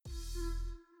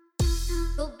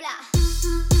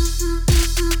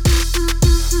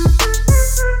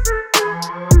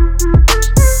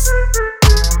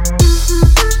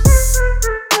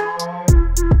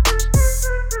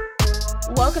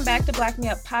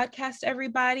Up podcast,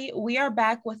 everybody. We are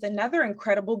back with another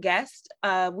incredible guest.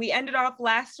 We ended off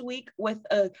last week with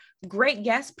a great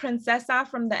guest, Princessa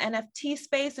from the NFT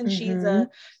space, and she's a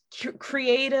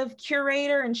creative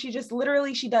curator, and she just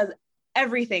literally, she does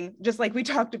everything, just like we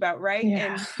talked about, right?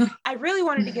 Yeah. And I really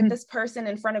wanted to get this person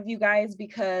in front of you guys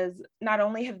because not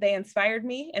only have they inspired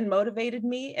me and motivated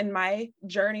me in my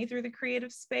journey through the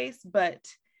creative space, but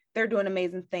they're doing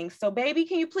amazing things. So baby,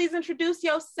 can you please introduce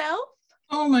yourself?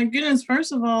 Oh my goodness.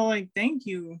 First of all, thank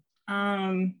you.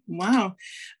 Wow.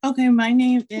 Okay, my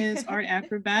name is Art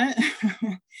Acrobat.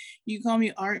 You call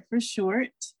me Art for short.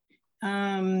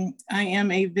 I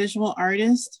am a visual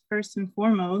artist first and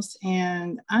foremost,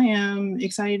 and I am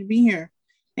excited to be here.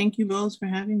 Thank you both for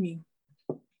having me.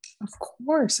 Of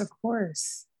course.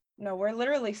 No, we're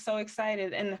literally so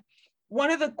excited. And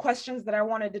one of the questions that I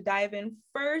wanted to dive in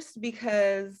first,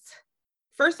 because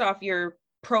first off, your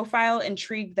profile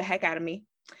intrigued the heck out of me.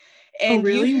 And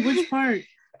really? Which part?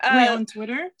 Wait, on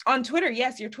Twitter? On Twitter,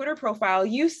 yes, your Twitter profile.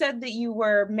 You said that you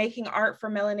were making art for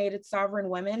melanated sovereign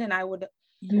women, and I would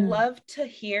love to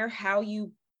hear how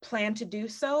you plan to do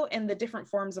so and the different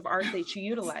forms of art that you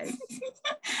utilize.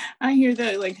 I hear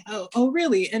that, oh,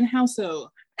 really? And how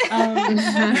so?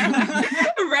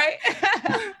 Right?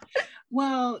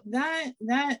 Well, that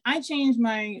I change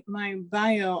my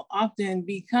bio often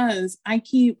because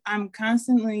I'm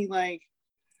constantly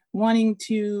wanting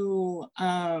to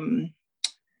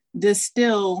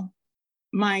distill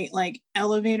my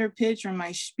elevator pitch or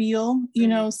my spiel,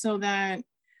 so that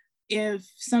if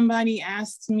somebody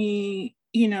asks me,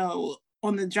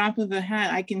 on the drop of a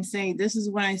hat, I can say, this is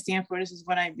what I stand for, this is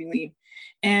what I believe.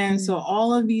 And so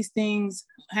all of these things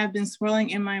have been swirling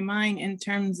in my mind in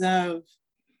terms of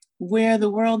where the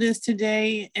world is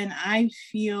today. And I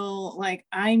feel like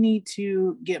I need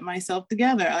to get myself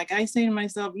together. Like I say to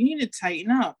myself, you need to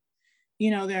tighten up.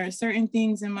 There are certain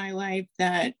things in my life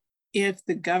that if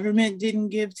the government didn't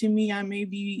give to me, I may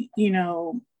be,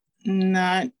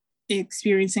 not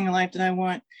experiencing a life that I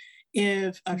want.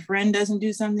 If a friend doesn't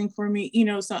do something for me,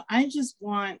 so I just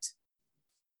want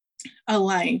a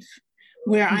life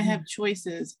where I have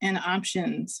choices and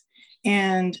options.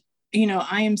 And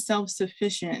I am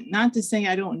self-sufficient. Not to say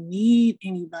I don't need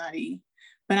anybody,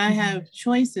 but I have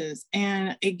choices.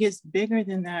 And it gets bigger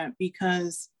than that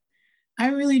because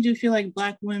I really do feel like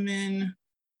Black women,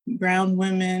 brown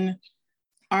women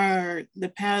are the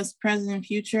past, present, and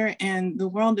future. And the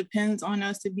world depends on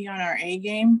us to be on our A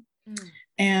game.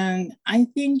 And I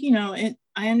think,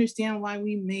 I understand why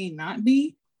we may not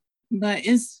be, but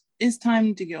it's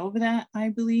time to get over that, I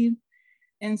believe.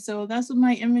 And so that's what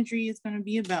my imagery is going to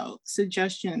be about.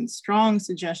 Suggestions, strong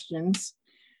suggestions,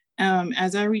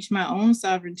 as I reach my own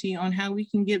sovereignty on how we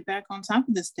can get back on top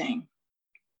of this thing.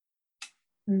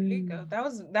 There you go. That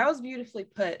was beautifully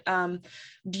put. Do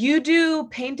you do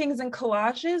paintings and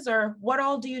collages, or what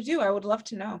all do you do? I would love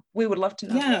to know. We would love to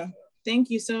know. Yeah,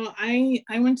 thank you. So I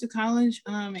went to college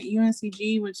at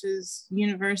UNCG, which is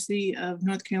University of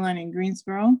North Carolina in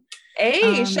Greensboro.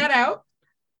 Hey, shout out.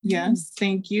 Yes,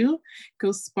 thank you.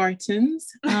 Go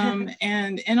Spartans.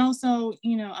 And also,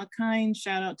 a kind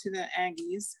shout out to the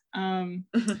Aggies.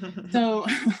 So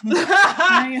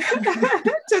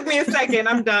took me a second.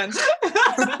 I'm done.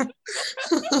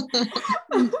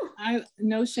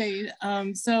 No shade.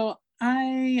 So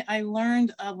I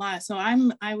learned a lot. So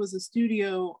I was a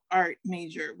studio art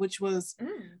major, which was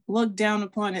looked down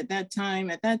upon at that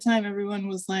time. At that time, everyone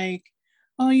was like,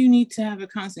 oh, you need to have a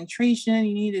concentration.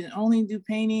 You need to only do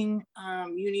painting.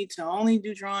 You need to only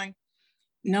do drawing.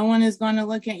 No one is going to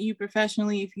look at you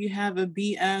professionally if you have a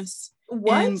BS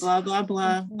and blah, blah,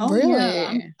 blah. Oh, really?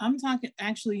 Yeah. I'm talking,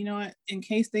 actually, you know what? In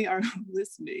case they are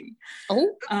listening,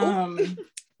 I'll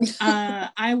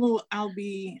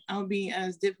be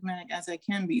as diplomatic as I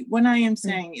can be. What I am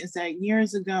saying is that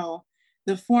years ago,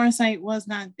 the foresight was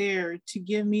not there to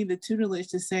give me the tutelage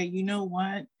to say, you know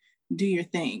what? Do your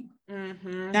thing.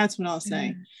 That's what I'll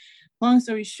say. Long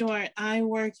story short, I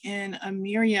work in a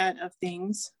myriad of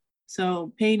things.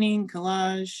 So painting,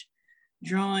 collage,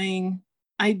 drawing.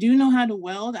 I do know how to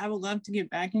weld. I would love to get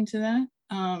back into that.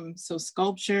 So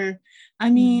sculpture. I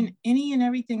mean, any and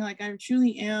everything. I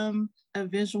truly am a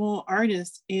visual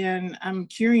artist and I'm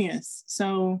curious.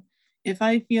 So if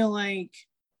I feel like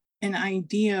an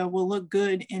idea will look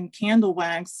good in candle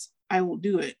wax, I will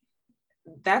do it.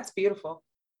 That's beautiful.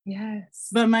 Yes.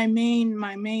 But my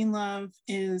main love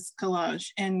is collage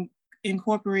and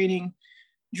incorporating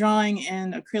drawing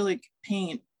and acrylic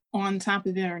paint on top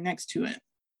of it or next to it.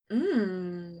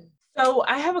 So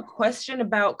I have a question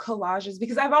about collages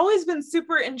because I've always been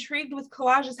super intrigued with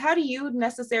collages. How do you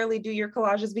necessarily do your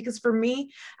collages? Because for me,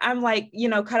 I'm like,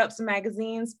 cut up some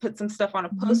magazines, put some stuff on a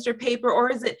Mhm. poster paper, or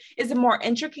is it more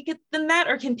intricate than that?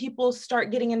 Or can people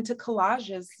start getting into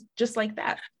collages just like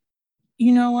that?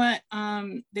 You know what?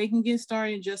 They can get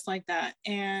started just like that.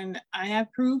 And I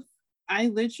have proof. I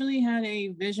literally had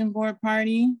a vision board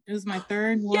party. It was my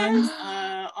third one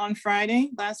Yes. on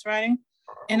last Friday.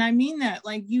 And I mean that,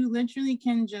 like, you literally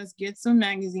can just get some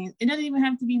magazines. It doesn't even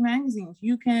have to be magazines.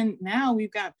 Now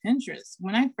we've got Pinterest.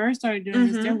 When I first started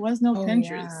doing this, there was no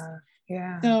Pinterest.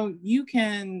 Yeah. So you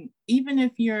can, even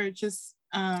if you're just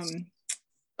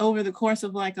over the course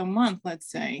of like a month, let's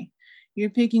say, you're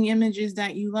picking images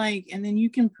that you like, and then you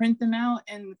can print them out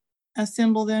and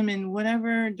assemble them in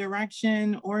whatever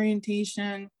direction,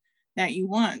 orientation that you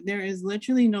want. There is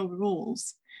literally no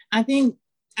rules. I think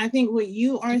what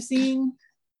you are seeing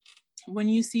when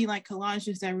you see like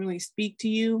collages that really speak to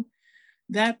you,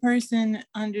 that person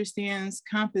understands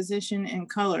composition and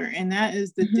color, and that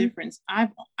is the difference.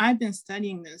 I've been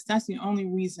studying this. That's the only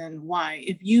reason why.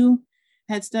 If you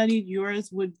had studied,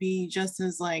 yours would be just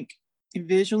as like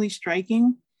visually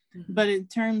striking. But in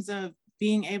terms of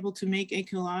being able to make a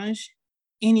collage,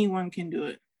 anyone can do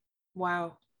it.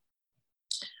 Wow.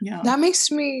 Yeah. That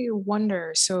makes me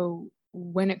wonder. So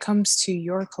when it comes to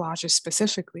your collages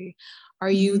specifically, are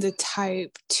you the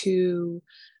type to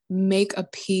make a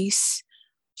piece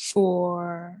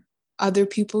for other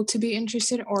people to be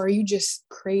interested, or are you just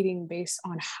creating based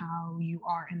on how you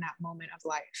are in that moment of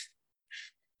life?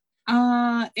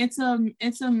 It's a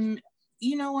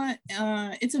you know what?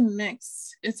 It's a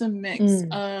mix. It's a mix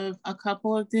of a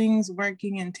couple of things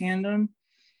working in tandem.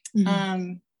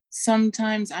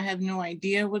 Sometimes I have no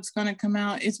idea what's going to come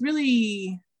out. It's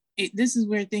really, this is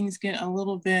where things get a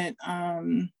little bit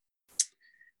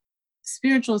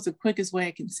spiritual is the quickest way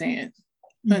I can say it.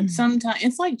 But sometimes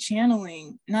it's like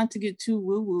channeling, not to get too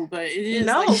woo-woo, but it is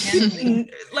like channeling.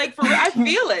 Like for real, I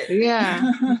feel it.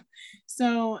 Yeah.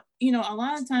 So, a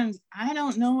lot of times I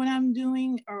don't know what I'm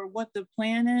doing or what the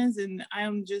plan is. And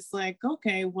I'm just like,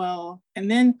 okay, well, and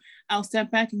then I'll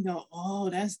step back and go, oh,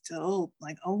 that's dope.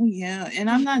 Like, oh yeah. And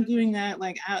I'm not doing that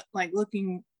like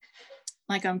looking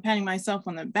like I'm patting myself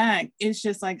on the back. It's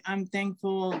just like, I'm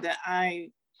thankful that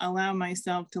I allow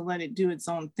myself to let it do its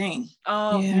own thing.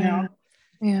 Oh, yeah.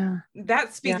 Yeah.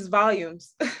 That speaks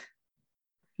volumes.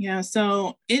 Yeah.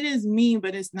 So it is me,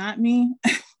 but it's not me.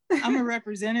 I'm a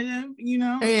representative,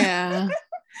 Yeah.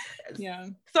 Yeah.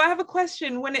 So I have a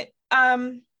question. When it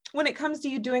comes to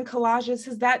you doing collages,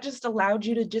 has that just allowed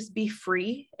you to just be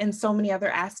free in so many other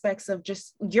aspects of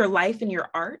just your life and your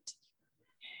art?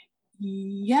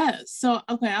 Yes. So,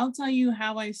 okay, I'll tell you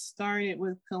how I started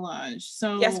with collage.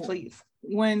 So yes, please.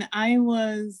 When I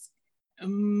was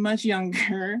much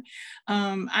younger,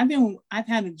 I've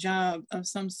had a job of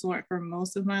some sort for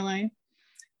most of my life.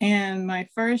 And my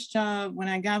first job, when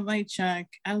I got my check,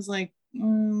 I was like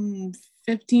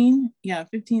 15,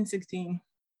 16.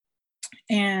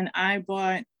 And I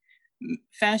bought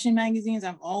fashion magazines.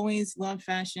 I've always loved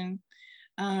fashion.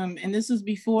 And this was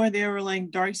before there were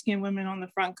like dark-skinned women on the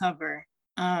front cover.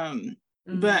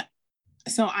 But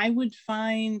so I would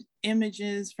find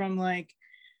images from like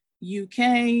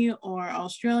UK or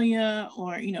Australia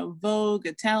or, Vogue,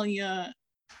 Italia,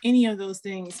 any of those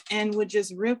things, and would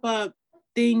just rip up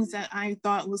things that I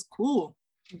thought was cool.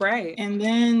 Right. And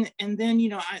then,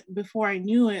 before I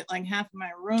knew it, like half of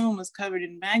my room was covered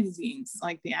in magazines,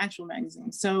 like the actual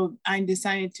magazines. So I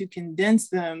decided to condense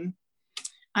them.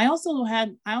 I also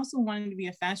wanted to be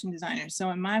a fashion designer. So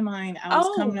in my mind, I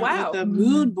was coming up with a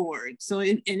mood board. So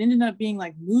it ended up being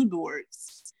like mood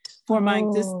boards for my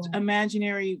this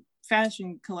imaginary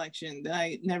fashion collection that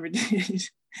I never did.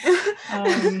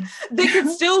 They could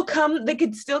still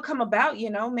come about,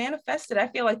 manifested. I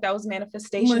feel like that was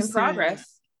manifestation in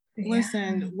progress.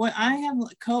 Listen, what I have,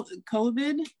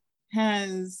 COVID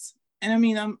has, and I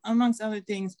mean, amongst other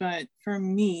things, but for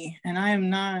me, and I am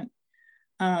not,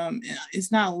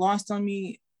 it's not lost on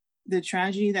me, the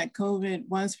tragedy that COVID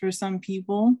was for some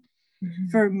people.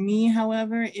 For me,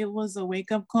 however, it was a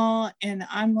wake-up call, and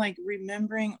I'm like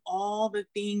remembering all the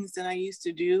things that I used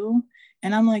to do,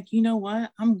 and I'm like, you know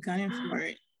what? I'm gunning for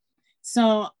it.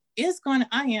 So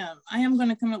I am going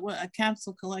to come up with a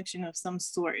capsule collection of some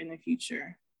sort in the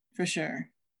future, for sure.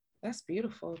 That's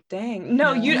beautiful. Dang.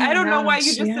 No, I don't know why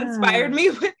you just inspired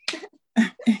me with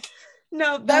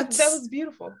no, that was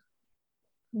beautiful.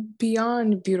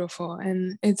 Beyond beautiful.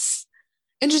 And it's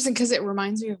interesting because it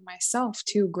reminds me of myself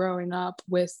too, growing up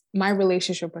with my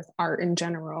relationship with art in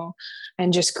general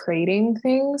and just creating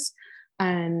things.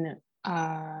 And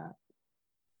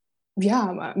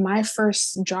yeah, my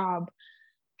first job,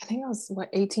 I think I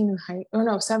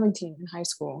was 17 in high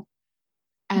school.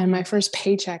 And my first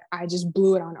paycheck, I just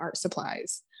blew it on art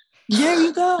supplies. There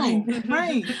you go.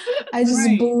 Right. I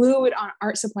just blew it on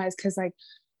art supplies because like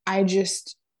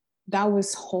that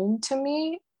was home to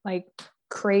me, like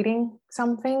creating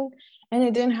something. And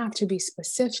it didn't have to be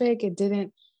specific.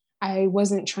 I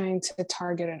wasn't trying to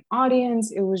target an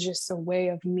audience. It was just a way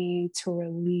of me to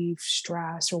relieve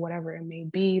stress or whatever it may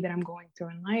be that I'm going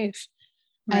through in life.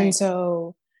 Right. And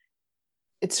so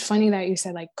it's funny that you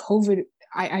said like COVID.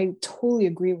 I totally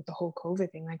agree with the whole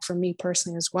COVID thing. Like for me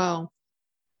personally as well,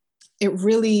 it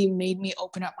really made me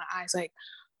open up my eyes. Like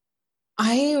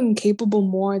I am capable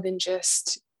more than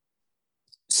just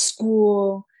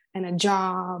school and a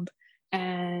job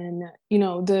and, you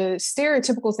know, the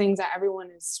stereotypical things that everyone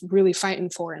is really fighting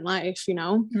for in life, you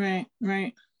know?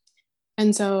 Right.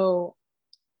 And so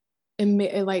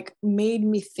it like made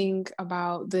me think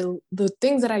about the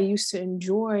things that I used to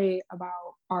enjoy about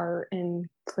art and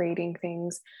creating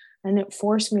things. And it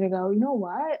forced me to go, you know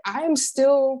what? I am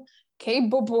still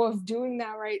capable of doing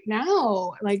that right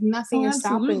now. Like nothing is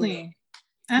stopping me.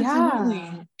 Absolutely.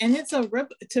 Yeah. And it's a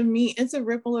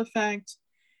ripple effect.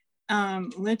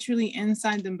 Literally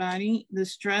inside the body, the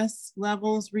stress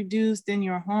levels reduced, then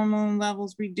your hormone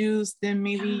levels reduced, then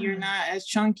maybe you're not as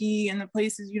chunky in the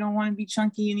places you don't want to be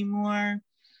chunky anymore.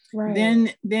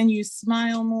 Right. Then you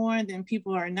smile more, then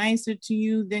people are nicer to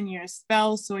you, then your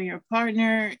spouse or your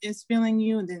partner is feeling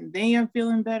you, then they are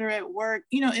feeling better at work.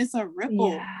 You know, it's a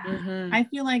ripple. Yeah. Mm-hmm. I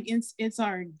feel like it's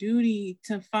our duty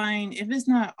to find, if it's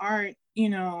not art, you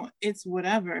know, it's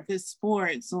whatever, if it's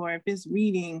sports or if it's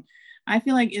reading, I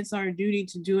feel like it's our duty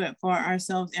to do it for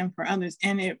ourselves and for others.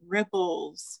 And it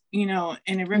ripples, you know,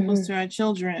 and it ripples to our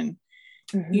children,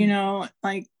 you know,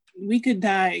 like we could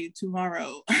die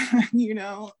tomorrow, you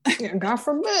know. Yeah, God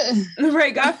forbid.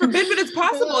 Right, God forbid, but it's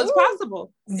possible. It's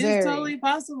possible. It's totally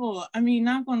possible. I mean,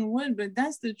 knock on wood, but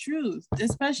that's the truth.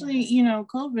 Especially, you know,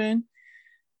 COVID,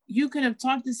 you could have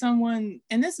talked to someone,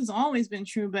 and this has always been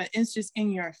true, but it's just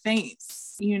in your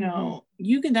face, you know,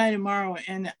 you could die tomorrow.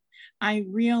 And I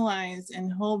realize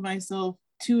and hold myself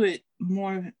to it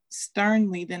more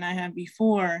sternly than I have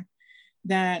before,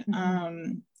 that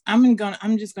I'm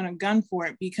just gonna gun for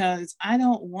it, because I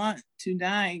don't want to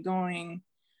die going,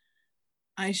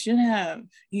 I should have,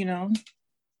 you know.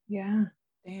 Yeah.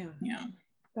 Damn. Yeah.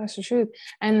 That's the truth.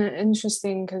 And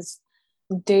interesting, because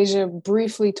Deja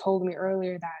briefly told me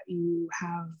earlier that you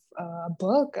have a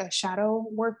book, a shadow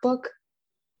workbook.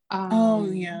 Oh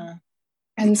yeah.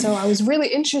 And so I was really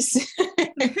interested.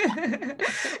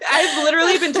 I've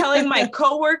literally been telling my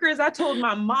coworkers, I told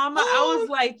my mama, I was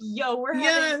like, yo, we're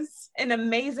having an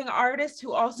amazing artist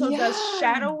who also does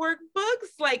shadow work books.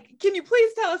 Like, can you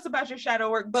please tell us about your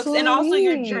shadow work books and also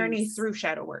your journey through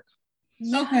shadow work?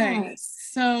 Yes. Okay,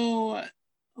 so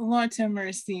Lord have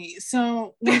mercy.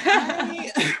 So when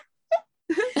I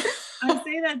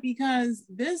say that because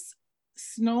this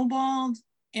snowballed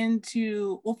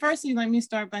into, well, firstly, let me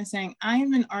start by saying I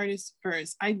am an artist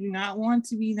first. I do not want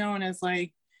to be known as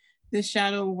like the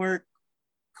shadow work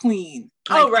queen.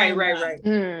 Like,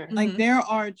 right. Like there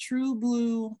are true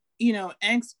blue, you know,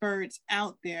 experts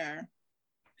out there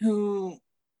who,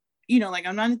 you know, like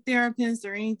I'm not a therapist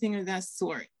or anything of that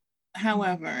sort.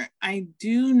 However, I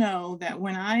do know that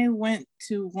when I went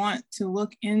to want to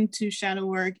look into shadow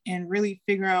work and really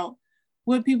figure out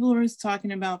what people were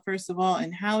talking about, first of all,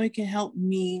 and how it can help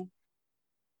me,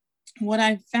 what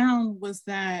I found was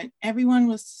that everyone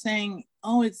was saying,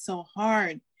 oh, it's so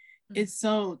hard. It's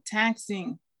so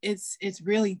taxing. It's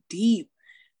really deep.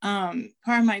 Pardon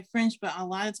my French, but a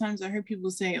lot of times I heard people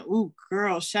say, oh,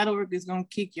 girl, shadow work is going to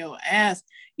kick your ass.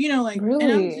 You know, like, really?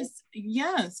 And I'm just,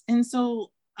 yes. And so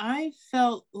I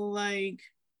felt like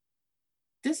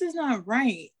this is not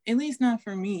right, at least not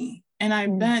for me. And I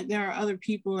bet there are other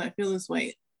people that feel this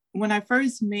way. When I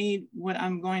first made what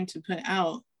I'm going to put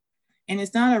out, and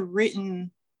it's not a written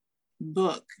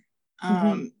book.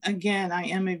 Again, I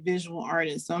am a visual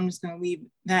artist, so I'm just going to leave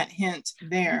that hint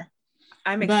there.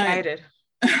 I'm excited.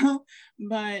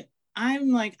 But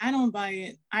I'm like, I don't buy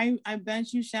it. I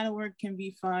bet you shadow work can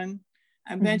be fun.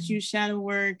 I bet you shadow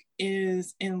work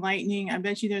is enlightening. I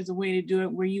bet you there's a way to do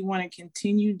it where you want to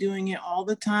continue doing it all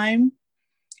the time.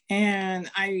 And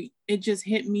it just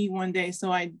hit me one day.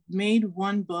 So I made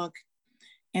one book,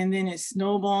 and then it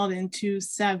snowballed into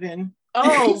 7.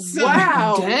 Oh, so,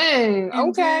 wow. Dang.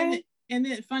 Okay. And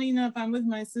then funny enough, I'm with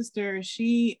my sister.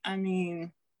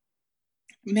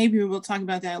 Maybe we'll talk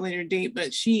about that at a later date,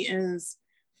 but she is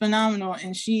phenomenal,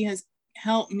 and she has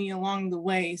helped me along the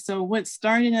way. So what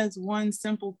started as one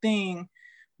simple thing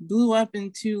blew up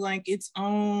into like its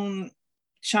own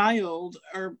child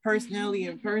or personality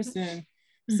in person.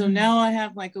 So now I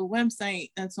have like a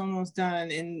website that's almost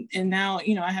done, and now,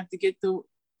 you know, I have to get the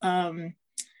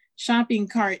shopping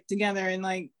cart together, and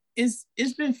like it's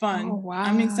been fun. Oh, wow.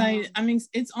 I'm excited. I mean,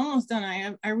 it's almost done.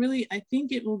 I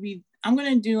think it will be, I'm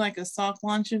gonna do like a soft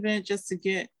launch of it just to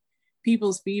get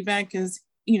people's feedback, because,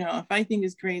 you know, if I think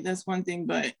it's great, that's one thing,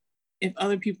 but if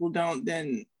other people don't,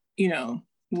 then, you know,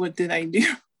 what did I do?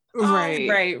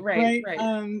 Right.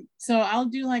 So I'll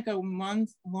do like a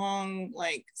month-long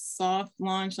like soft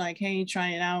launch, like, hey,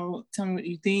 try it out, tell me what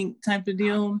you think type of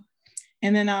deal.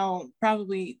 And then I'll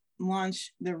probably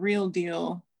launch the real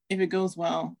deal if it goes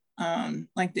well,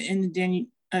 like the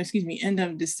end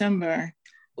of December,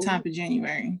 top of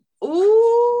January.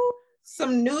 Ooh,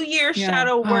 some New Year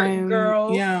shadow work,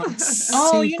 girls. Yeah.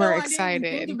 Super you know, excited.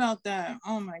 I didn't think about that.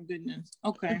 Oh my goodness.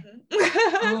 Okay.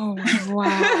 Oh,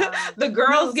 wow. The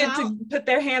girls get to put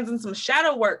their hands in some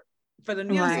shadow work for the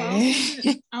new year.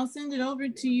 So I'll send it over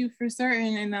to you for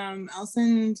certain, and I'll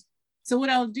send. So what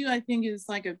I'll do, I think, is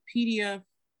like a PDF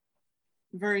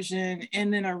version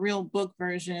and then a real book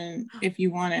version if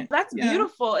you want it. That's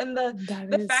beautiful, and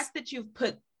the fact that you've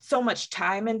put so much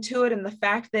time into it, and the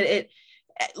fact that it,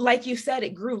 like you said,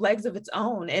 it grew legs of its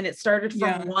own, and it started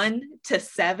from 1 to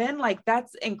 7. Like,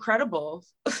 that's incredible.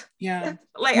 Yeah.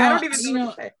 Like, well, I don't even know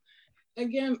what to say.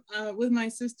 Again, with my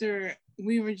sister,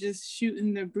 we were just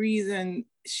shooting the breeze, and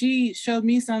she showed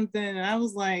me something, and I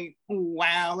was like,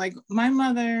 wow. Like, my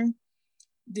mother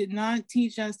did not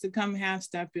teach us to come half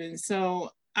stepping, so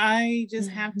I just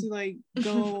have to like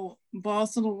go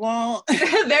balls to the wall.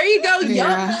 There you go.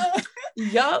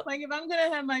 Yup. Like, if I'm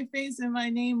gonna have my face and my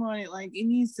name on it, like, it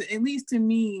needs to, at least to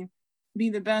me, be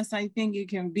the best I think it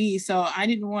can be. So I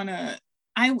didn't want to.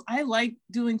 I like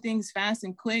doing things fast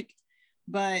and quick,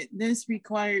 but this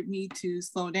required me to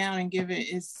slow down and give it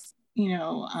its, you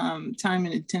know, time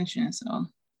and attention. So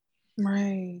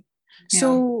right. Yeah.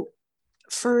 So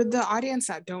for the audience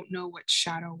that don't know what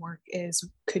shadow work is,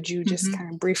 could you just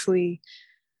kind of briefly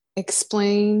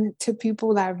explain to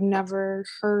people that have never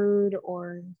heard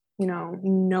or, you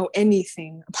know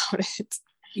anything about it?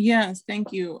 Yes,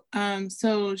 thank you.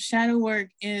 So shadow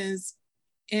work is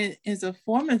a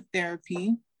form of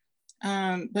therapy,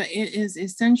 but it is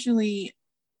essentially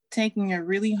taking a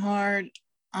really hard,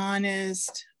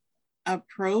 honest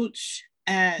approach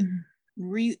at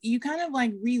you kind of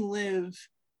like relive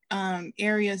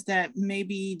areas that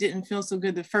maybe didn't feel so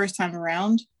good the first time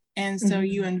around. And so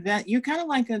you're kind of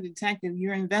like a detective.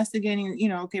 You're investigating, you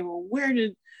know, okay, well, where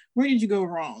did you go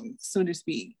wrong, so to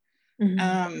speak?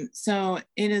 So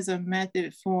it is a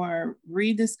method for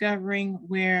rediscovering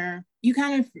where you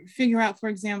kind of figure out, for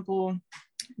example,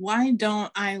 why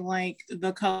don't I like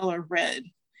the color red?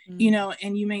 You know,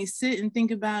 and you may sit and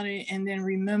think about it and then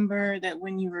remember that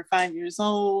when you were 5 years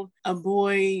old, a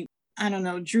boy, I don't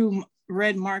know, drew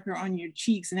red marker on your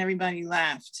cheeks and everybody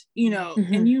laughed, you know,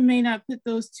 and you may not put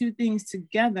those two things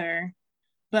together,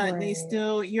 but they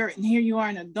still, here you are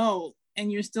an adult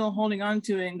and you're still holding on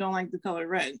to it and don't like the color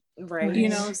red. Right. You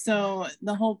know, so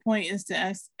the whole point is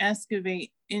to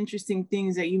excavate interesting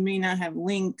things that you may not have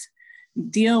linked,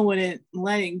 deal with it,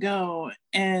 let it go,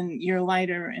 and you're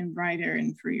lighter and brighter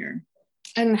and freer.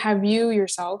 And have you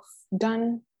yourself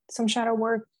done some shadow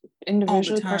work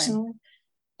individually, personally?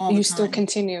 You still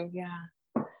continue? Yeah.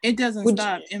 It doesn't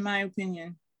stop, in my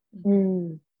opinion.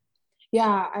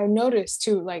 Yeah, I noticed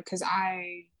too, like, because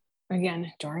I,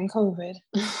 again, during COVID,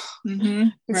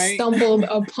 stumbled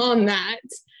upon that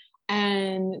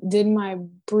and did my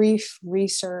brief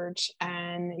research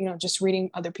and, you know, just reading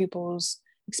other people's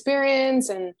experience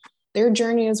and their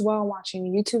journey as well,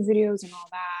 watching YouTube videos and all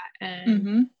that.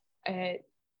 And it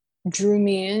drew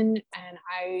me in, and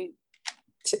I,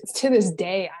 to this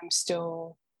day,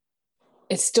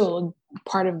 it's still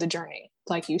part of the journey.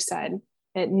 Like you said,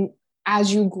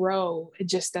 as you grow, it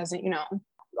just doesn't, you know,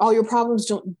 all your problems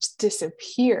don't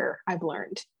disappear. I've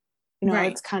learned, you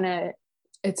know,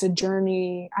 it's a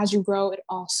journey. As you grow, it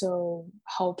also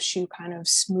helps you kind of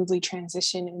smoothly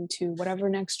transition into whatever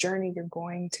next journey you're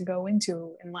going to go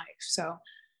into in life. So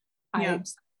I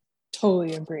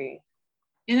totally agree.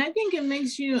 And I think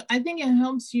it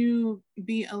helps you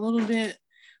be a little bit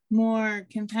more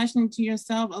compassionate to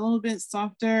yourself, a little bit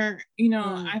softer. You know,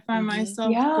 I find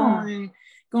myself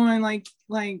going like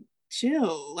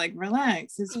chill, like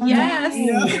relax. It's fine. Yes.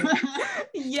 You know?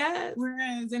 Yes.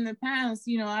 Whereas in the past,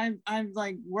 you know, I've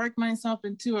like worked myself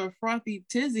into a frothy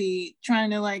tizzy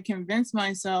trying to like convince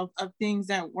myself of things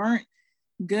that weren't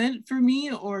good for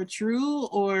me or true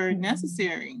or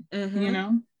necessary, you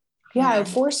know? Yeah, it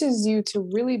forces you to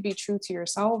really be true to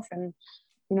yourself and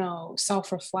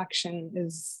self-reflection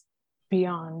is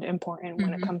beyond important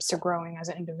when it comes to growing as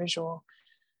an individual.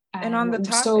 And on the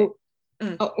topic,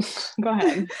 oh, go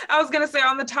ahead. I was going to say,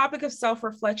 on the topic of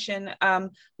self-reflection,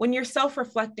 when you're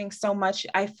self-reflecting so much,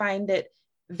 I find it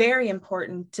very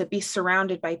important to be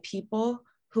surrounded by people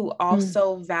who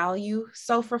also value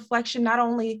self-reflection, not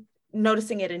only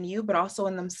noticing it in you, but also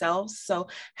in themselves. So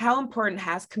how important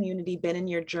has community been in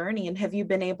your journey? And have you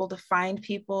been able to find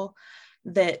people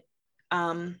that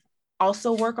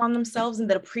also work on themselves and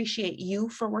that appreciate you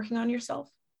for working on yourself?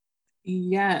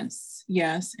 Yes,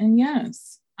 and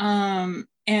yes.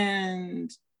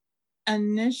 And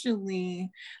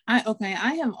initially, I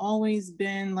have always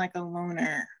been like a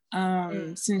loner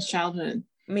since childhood.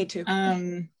 Me too.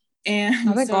 And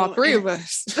I think all three of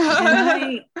us.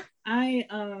 And I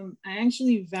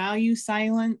actually value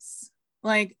silence.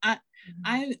 Like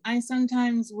I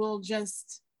sometimes will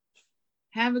just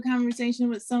have a conversation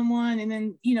with someone, and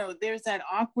then there's that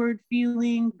awkward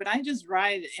feeling, but I just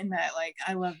ride in that. Like,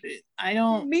 I love it. I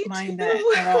don't mind that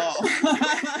at all.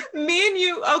 Me and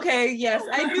you, okay, yes,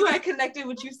 I knew I connected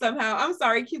with you somehow. I'm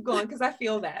sorry, keep going, because I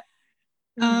feel that.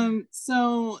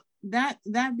 So that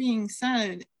being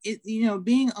said,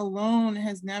 being alone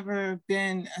has never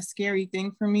been a scary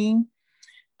thing for me.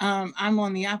 I'm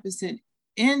on the opposite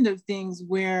end of things,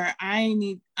 where I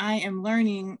am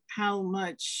learning how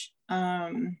much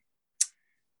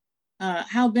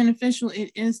how beneficial it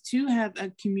is to have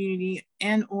a community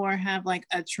and or have like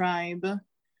a tribe,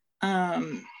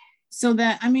 so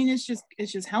that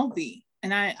it's just healthy.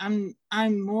 And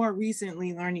I'm more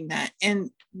recently learning that,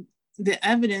 and the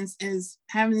evidence is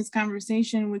having this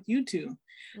conversation with you two.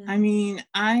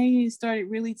 I started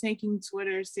really taking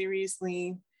Twitter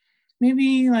seriously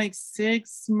maybe like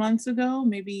 6 months ago,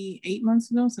 maybe 8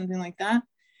 months ago, something like that.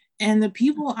 And the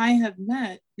people I have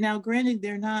met, now granted,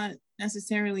 they're not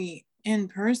necessarily in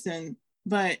person,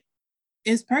 but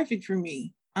it's perfect for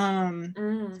me.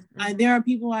 There are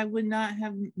people I would not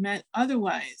have met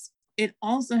otherwise. It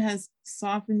also has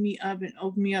softened me up and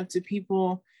opened me up to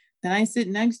people that I sit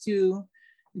next to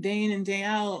day in and day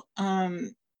out.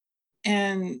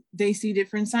 And they see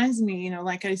different sides of me.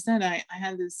 Like I said, I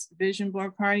had this vision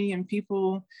board party, and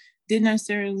people didn't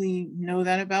necessarily know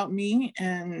that about me.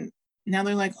 And now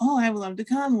they're like, oh, I would love to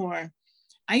come. Or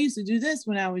I used to do this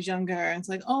when I was younger. And it's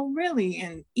like, oh, really?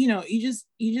 And, you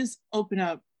just open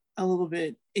up a little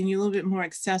bit, and you're a little bit more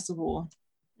accessible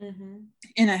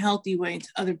in a healthy way to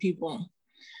other people.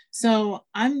 So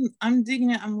I'm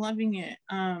digging it. I'm loving it.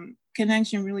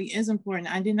 Connection really is important.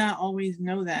 I did not always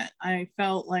know that. I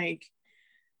felt like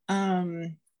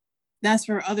that's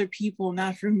for other people,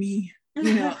 not for me.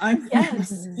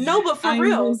 Yes. No, but for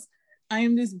real. I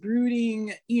am this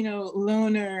brooding,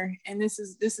 loner, and this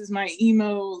is my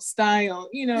emo style.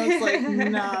 It's like,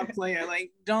 nah, player,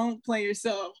 like, don't play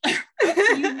yourself.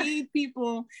 You need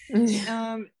people, and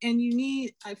you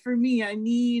need, for me, I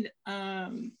need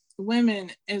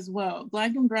women as well.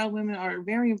 Black and brown women are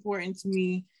very important to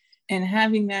me, and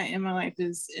having that in my life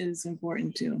is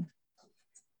important too.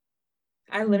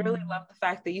 I literally love the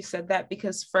fact that you said that,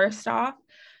 because first off,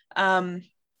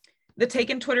 the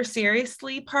taking Twitter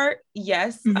seriously part,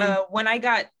 yes. When I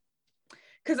got,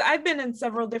 because I've been in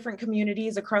several different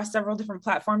communities across several different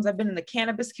platforms. I've been in the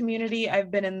cannabis community. I've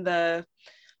been in the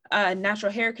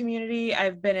natural hair community.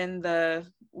 I've been in the,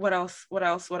 what else?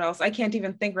 I can't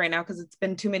even think right now because it's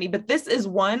been too many, but this is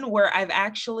one where I've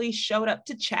actually showed up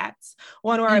to chats,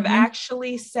 one where I've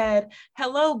actually said,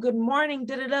 hello, good morning,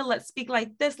 let's speak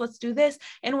like this, let's do this.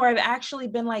 And where I've actually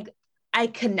been like, I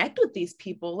connect with these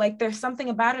people. Like, there's something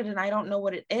about it and I don't know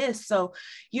what it is. So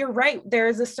you're right. There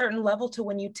is a certain level to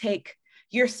when you take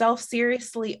yourself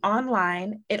seriously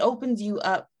online, it opens you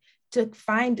up to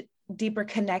find deeper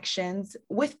connections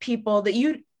with people that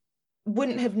you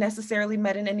wouldn't have necessarily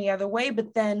met in any other way.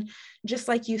 But then, just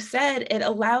like you said, it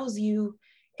allows you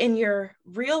in your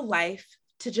real life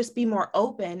to just be more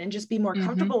open and just be more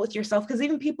comfortable with yourself. Because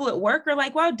even people at work are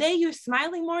like, wow, Day, you're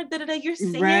smiling more, you're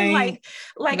singing. Right.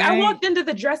 Like I walked into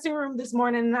the dressing room this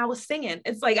morning and I was singing.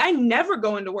 It's like, I never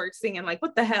go into work singing, like,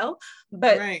 what the hell?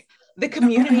 But the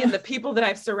community and the people that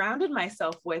I've surrounded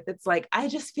myself with, it's like, I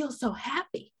just feel so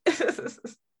happy.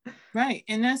 Right.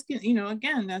 And that's,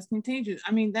 again, that's contagious.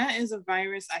 I mean, that is a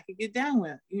virus I could get down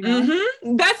with,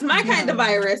 That's my kind of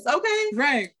virus. Okay.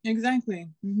 Right. Exactly.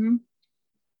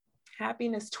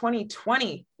 Happiness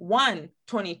 2021,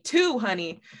 22,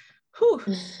 honey. Whew.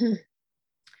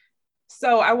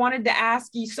 So I wanted to ask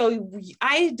you, so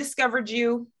I discovered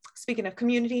you, speaking of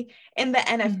community, in the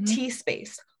NFT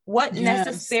space. What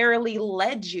necessarily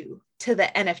led you to the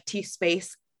NFT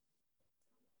space?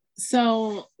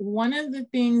 So one of the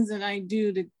things that I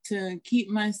do to keep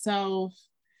myself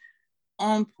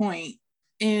on point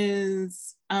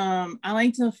is I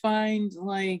like to find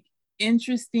like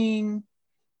interesting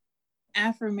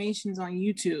affirmations on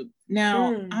YouTube.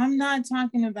 Now, I'm not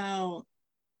talking about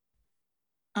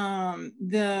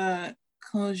the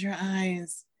close your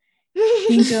eyes,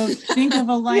 think of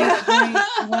a light,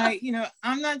 white, you know,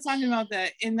 I'm not talking about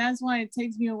that. And that's why it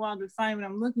takes me a while to find what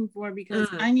I'm looking for, because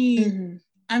I need,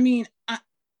 I mean,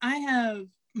 I have,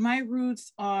 my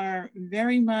roots are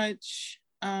very much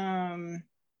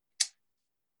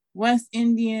West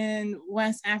Indian,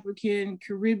 West African,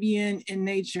 Caribbean in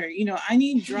nature. You know, I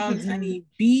need drums, I need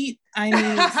beat, I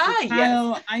need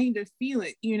staccato, I need to feel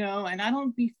it, you know, and I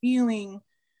don't be feeling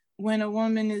when a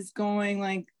woman is going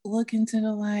like, look into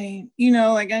the light, you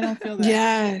know, like I don't feel that.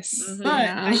 Yes. But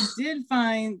I did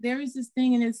find there is this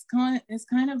thing, and it's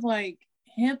kind of like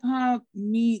hip hop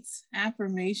meets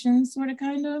affirmation, sort of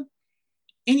kind of.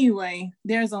 Anyway,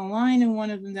 there's a line in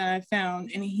one of them that I found,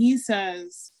 and he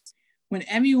says, when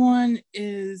everyone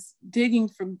is digging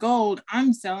for gold,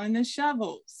 I'm selling the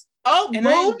shovels. Oh,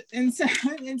 and so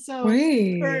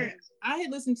I had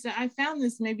listened to that. I found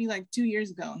this maybe like 2 years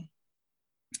ago.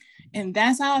 And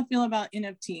that's how I feel about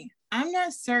NFT. I'm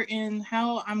not certain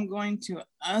how I'm going to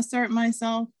assert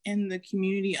myself in the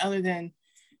community other than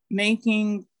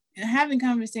having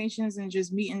conversations and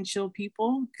just meeting chill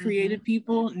people, creative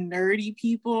people, nerdy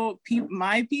people,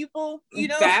 my people, you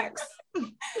know. Facts.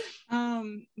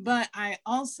 But I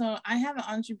have an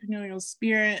entrepreneurial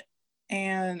spirit,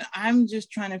 and I'm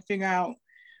just trying to figure out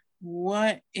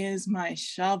what is my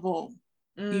shovel,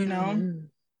 you know.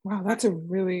 Wow, that's a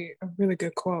really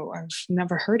good quote. I've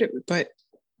never heard it, but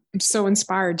I'm so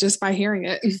inspired just by hearing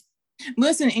it.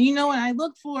 Listen, and you know what? I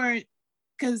look for it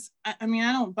because I mean,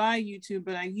 I don't buy YouTube,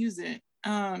 but I use it.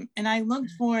 And I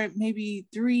looked for it maybe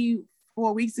 3-4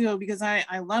 weeks ago because I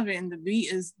love it and the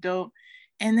beat is dope.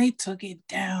 And they took it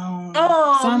down.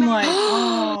 Oh, so I'm like,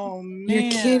 oh man.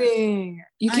 You're kidding.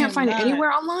 You can't find it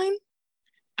anywhere online?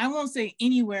 I won't say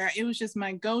anywhere. It was just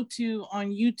my go-to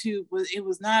on YouTube. It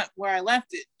was not where I left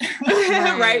it.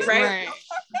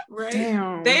 Right.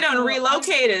 Damn. They done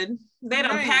relocated. They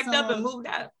done packed up and moved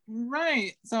out.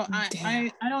 Right. So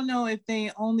I don't know if they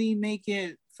only make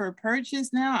it for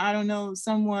purchase now. I don't know if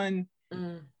someone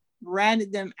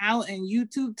ratted them out and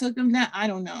YouTube took them down. I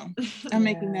don't know. I'm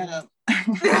making that up.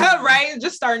 Right?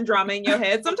 Just starting drama in your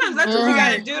head. Sometimes that's what we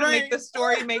gotta do to make the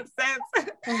story make sense.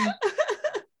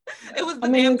 It was the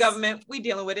damn government. We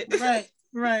dealing with it.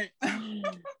 Right.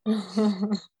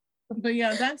 But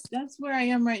yeah, that's where I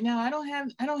am right now. I don't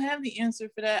have the answer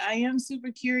for that. I am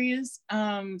super curious.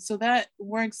 So that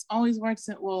always works.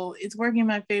 Well, it's working in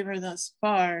my favor thus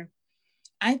far.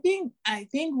 I think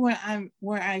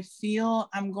where I feel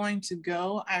I'm going to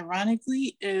go,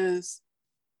 ironically, is,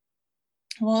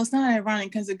 well, it's not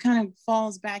ironic because it kind of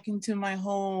falls back into my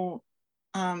whole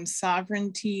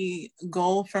sovereignty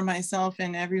goal for myself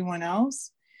and everyone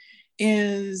else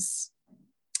is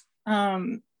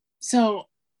so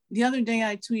the other day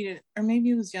I tweeted, or maybe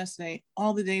it was yesterday,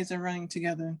 all the days are running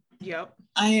together. Yep.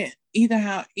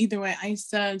 Either way, I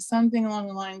said something along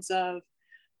the lines of,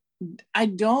 I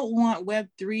don't want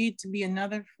Web3 to be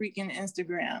another freaking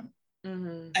Instagram.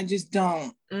 I just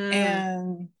don't.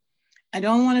 And I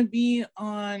don't want to be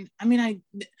on, I mean,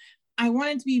 I want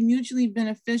it to be mutually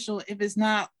beneficial if it's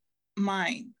not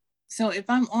mine. So if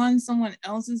I'm on someone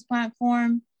else's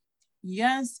platform,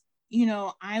 yes, you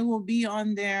know, I will be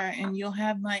on there and you'll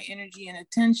have my energy and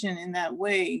attention in that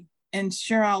way. And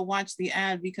sure, I'll watch the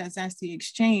ad because that's the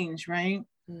exchange, right?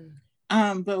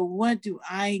 But what do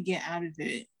I get out of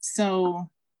it? So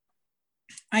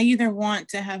I either want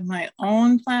to have my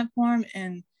own platform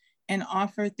and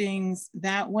offer things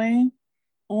that way,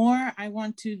 or I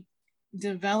want to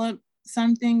develop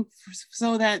something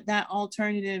so that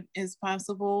alternative is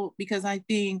possible, because I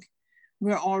think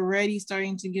we're already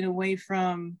starting to get away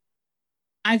from,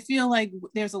 I feel like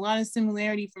there's a lot of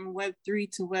similarity from Web3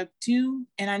 to Web2,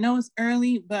 and I know it's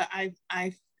early, but I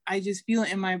just feel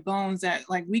it in my bones that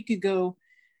like we could go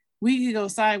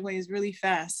sideways really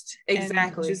fast.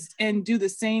 Exactly. And do the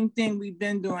same thing we've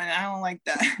been doing. I don't like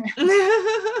that.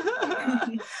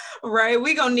 Right.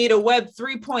 We gonna need a Web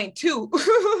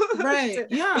 3.2. Right.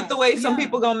 Yeah. With the way some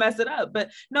people gonna mess it up. But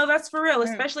no, that's for real,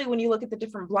 especially when you look at the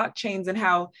different blockchains and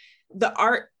how the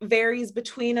art varies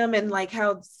between them, and like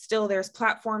how still there's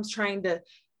platforms trying to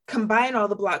combine all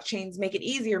the blockchains, make it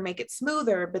easier, make it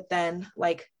smoother. But then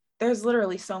like there's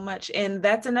literally so much. And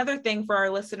that's another thing for our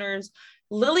listeners.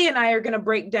 Lily and I are going to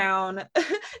break down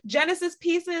Genesis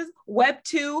pieces, Web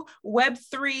 2, Web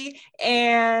 3,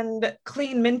 and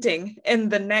clean minting in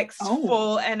the next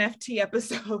full NFT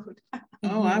episode.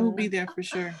 Oh, I will be there for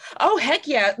sure. Oh, heck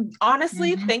yeah.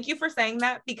 Honestly, thank you for saying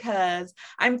that, because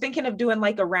I'm thinking of doing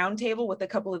like a round table with a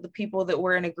couple of the people that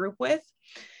we're in a group with,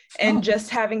 and just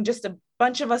having just a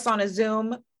bunch of us on a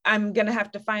Zoom. I'm gonna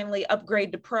have to finally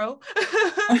upgrade to pro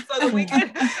so that we can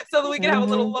have a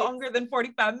little longer than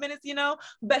 45 minutes, you know,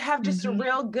 but have just a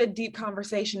real good deep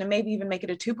conversation, and maybe even make it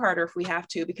a two-parter if we have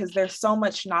to, because there's so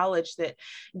much knowledge that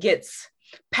gets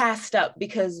passed up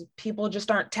because people just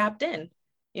aren't tapped in,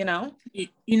 you know.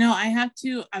 You know, I have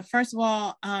to first of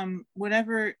all,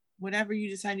 whatever you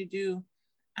decide to do,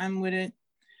 I'm with it.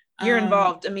 You're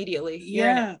involved immediately.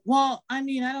 Yeah. Well, I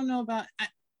mean, I don't know about.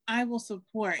 I will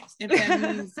support if that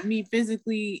means me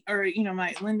physically, or you know,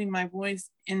 lending my voice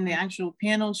in the actual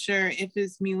panel. Sure. If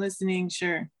it's me listening,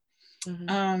 sure.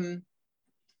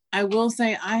 I will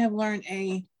say I have learned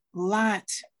a lot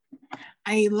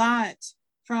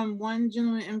from one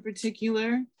gentleman in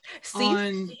particular.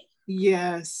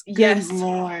 Yes. Good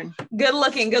Lord. Good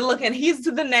looking. He's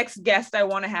the next guest I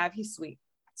want to have. He's sweet.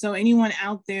 So anyone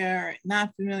out there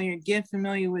not familiar, get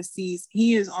familiar with Cease.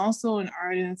 He is also an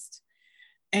artist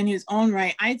in his own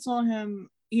right. I told him,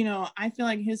 you know, I feel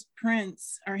like his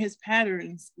prints or his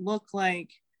patterns look like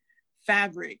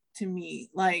fabric to me,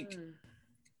 like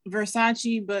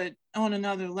Versace, but on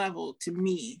another level to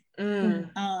me.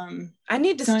 I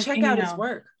need to check out his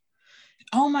work.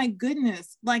 Oh my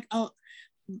goodness. Like,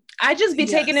 I just be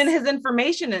taking in his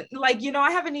information, and like, you know,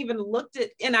 I haven't even looked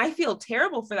at, and I feel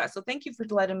terrible for that. So thank you for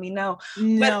letting me know.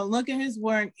 No, look at his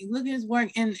work.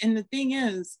 And the thing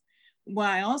is, what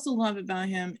I also love about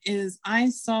him is I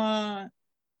saw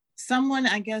someone,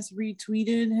 I guess,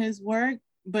 retweeted his work,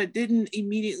 but didn't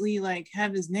immediately like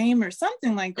have his name or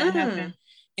something like that happen.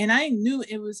 And I knew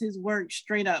it was his work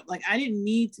straight up. Like, I didn't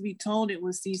need to be told it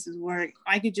was Cease's work.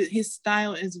 I could just, his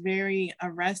style is very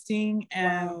arresting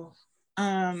and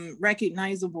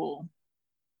recognizable.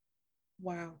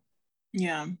 Wow.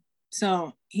 Yeah.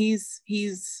 So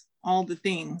he's all the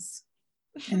things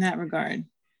in that regard.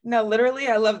 No, literally,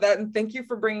 I love that. And thank you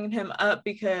for bringing him up,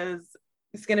 because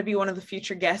it's going to be one of the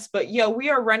future guests. But we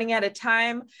are running out of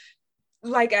time.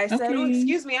 Like I said,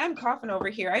 excuse me, I'm coughing over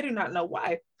here. I do not know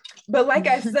why. But like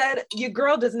I said, your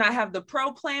girl does not have the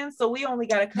pro plan, so we only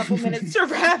got a couple minutes to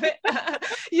wrap it.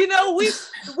 You know, we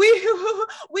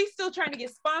still trying to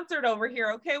get sponsored over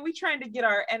here, okay? We trying to get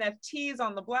our NFTs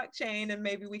on the blockchain, and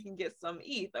maybe we can get some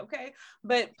ETH, okay?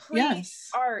 But please,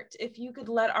 Art, if you could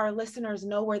let our listeners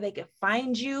know where they could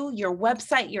find you, your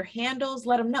website, your handles,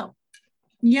 let them know.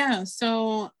 Yeah,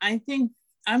 so I think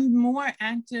I'm more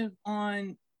active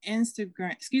on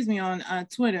on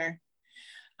Twitter.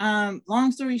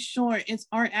 Long story short, it's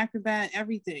Art Acrobat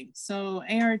everything. So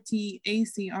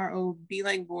ARTACRO, B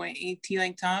like boy, AT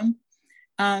like Tom.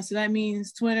 So that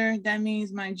means Twitter, that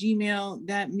means my Gmail,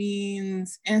 that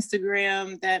means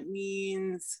Instagram, that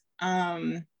means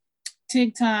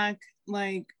TikTok,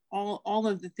 like all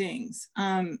of the things.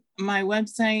 My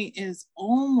website is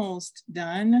almost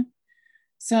done.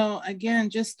 So again,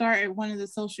 just start at one of the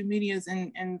social medias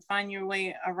and find your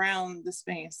way around the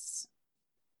space.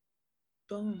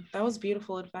 Boom. That was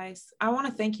beautiful advice. I want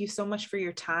to thank you so much for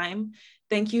your time.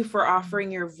 Thank you for offering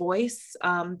your voice.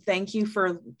 Thank you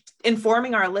for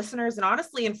informing our listeners, and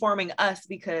honestly informing us,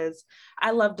 because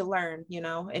I love to learn, you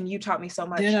know, and you taught me so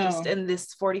much just in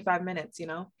this 45 minutes, you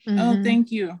know. Oh,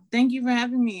 thank you. Thank you for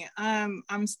having me.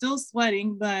 I'm still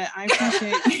sweating, but I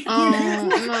appreciate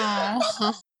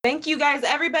it. Thank you guys,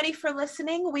 everybody, for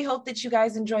listening. We hope that you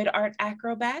guys enjoyed Art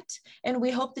Acrobat, and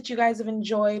we hope that you guys have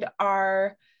enjoyed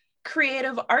our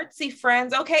creative artsy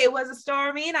friends. Okay, it was a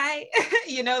stormy night,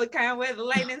 you know, the kind where the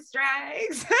lightning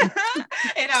strikes.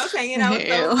 And I was hanging out with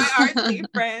some of my artsy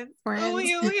friends. Ooh,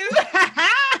 you.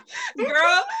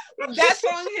 Girl, that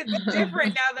song hits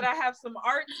different now that I have some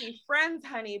artsy friends,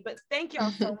 honey. But thank y'all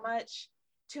so much.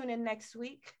 Tune in next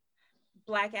week.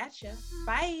 Black at ya.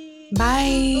 Bye.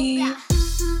 Bye.